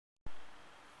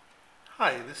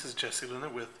Hi, this is Jesse Luna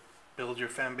with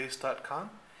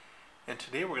BuildYourFanbase.com, and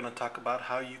today we're going to talk about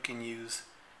how you can use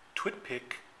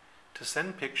Twitpic to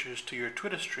send pictures to your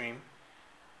Twitter stream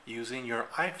using your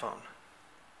iPhone.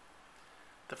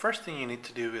 The first thing you need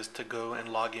to do is to go and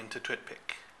log into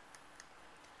Twitpic.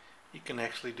 You can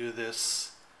actually do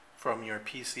this from your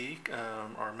PC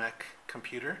or Mac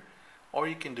computer, or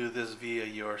you can do this via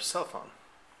your cell phone,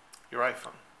 your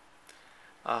iPhone.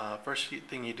 First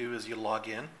thing you do is you log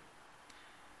in.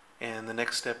 And the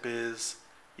next step is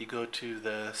you go to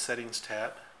the settings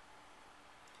tab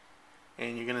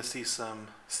and you're going to see some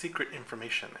secret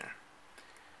information there.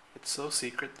 It's so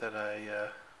secret that I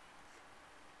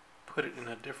put it in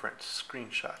a different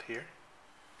screenshot here.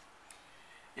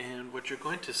 And what you're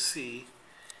going to see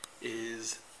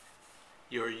is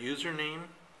your username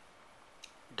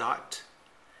dot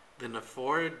then a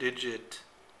 4-digit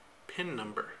PIN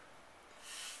number.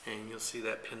 And you'll see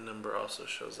that PIN number also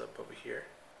shows up over here.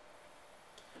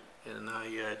 And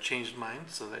I changed mine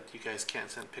so that you guys can't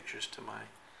send pictures to my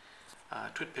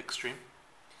Twitpic stream.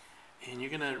 And you're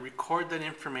going to record that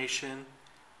information,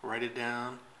 write it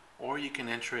down, or you can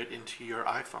enter it into your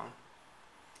iPhone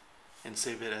and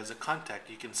save it as a contact.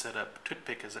 You can set up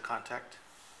Twitpic as a contact.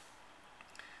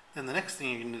 Then the next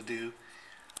thing you're going to do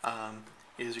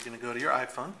is you're going to go to your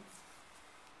iPhone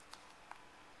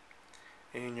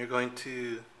and you're going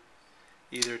to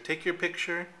either take your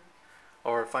picture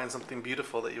or find something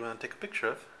beautiful that you want to take a picture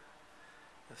of.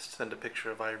 Let's send a picture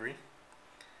of Ivory.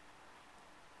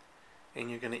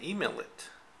 And you're going to email it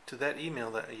to that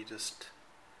email that you just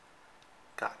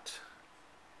got.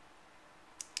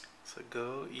 So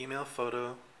go email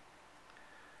photo.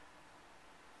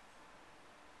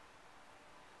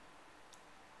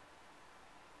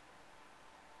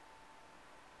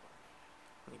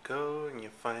 You go and you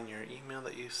find your email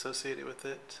that you associated with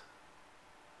it.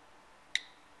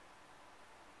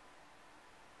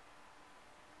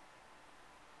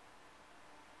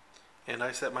 And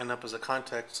I set mine up as a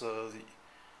contact, so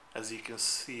as you can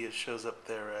see, it shows up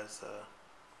there as a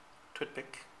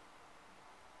Twitpic.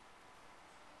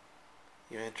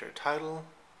 You enter a title.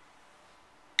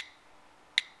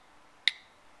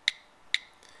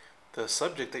 The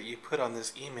subject that you put on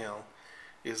this email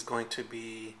is going to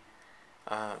be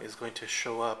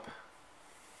show up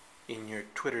in your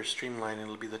Twitter streamline.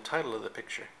 It'll be the title of the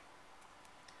picture.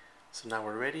 So now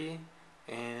we're ready,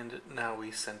 and now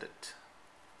we send it.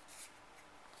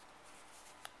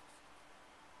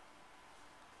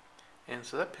 And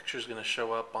so that picture is going to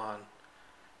show up on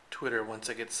Twitter once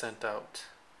it gets sent out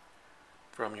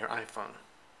from your iPhone.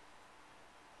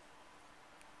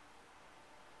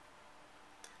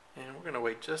 And we're going to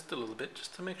wait just a little bit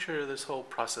just to make sure this whole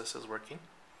process is working.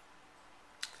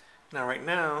 Now right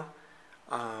now,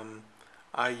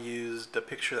 I used a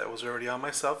picture that was already on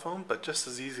my cell phone, but just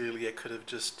as easily I could have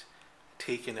just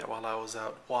taken it while I was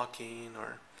out walking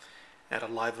or at a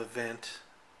live event.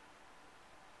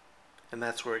 And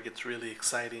that's where it gets really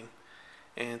exciting,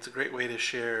 and it's a great way to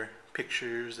share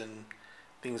pictures and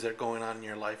things that are going on in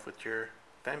your life with your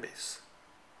fan base.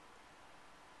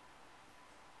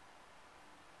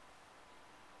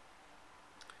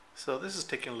 So this is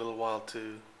taking a little while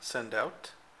to send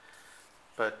out,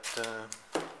 but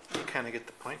you kind of get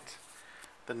the point.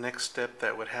 The next step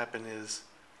that would happen is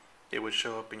it would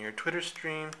show up in your Twitter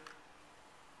stream,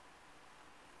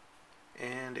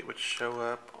 and it would show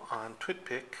up on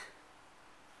Twitpic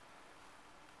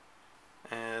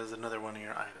as another one of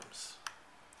your items.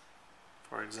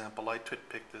 For example, I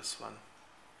Twitpicked this one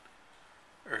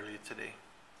earlier today.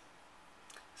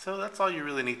 So that's all you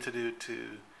really need to do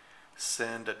to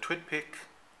send a Twitpic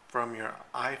from your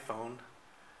iPhone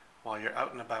while you're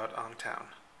out and about on town.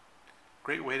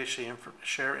 Great way to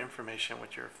share information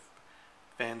with your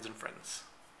fans and friends.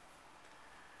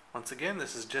 Once again,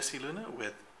 this is Jesse Luna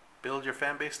with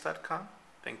BuildYourFanbase.com.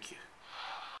 Thank you.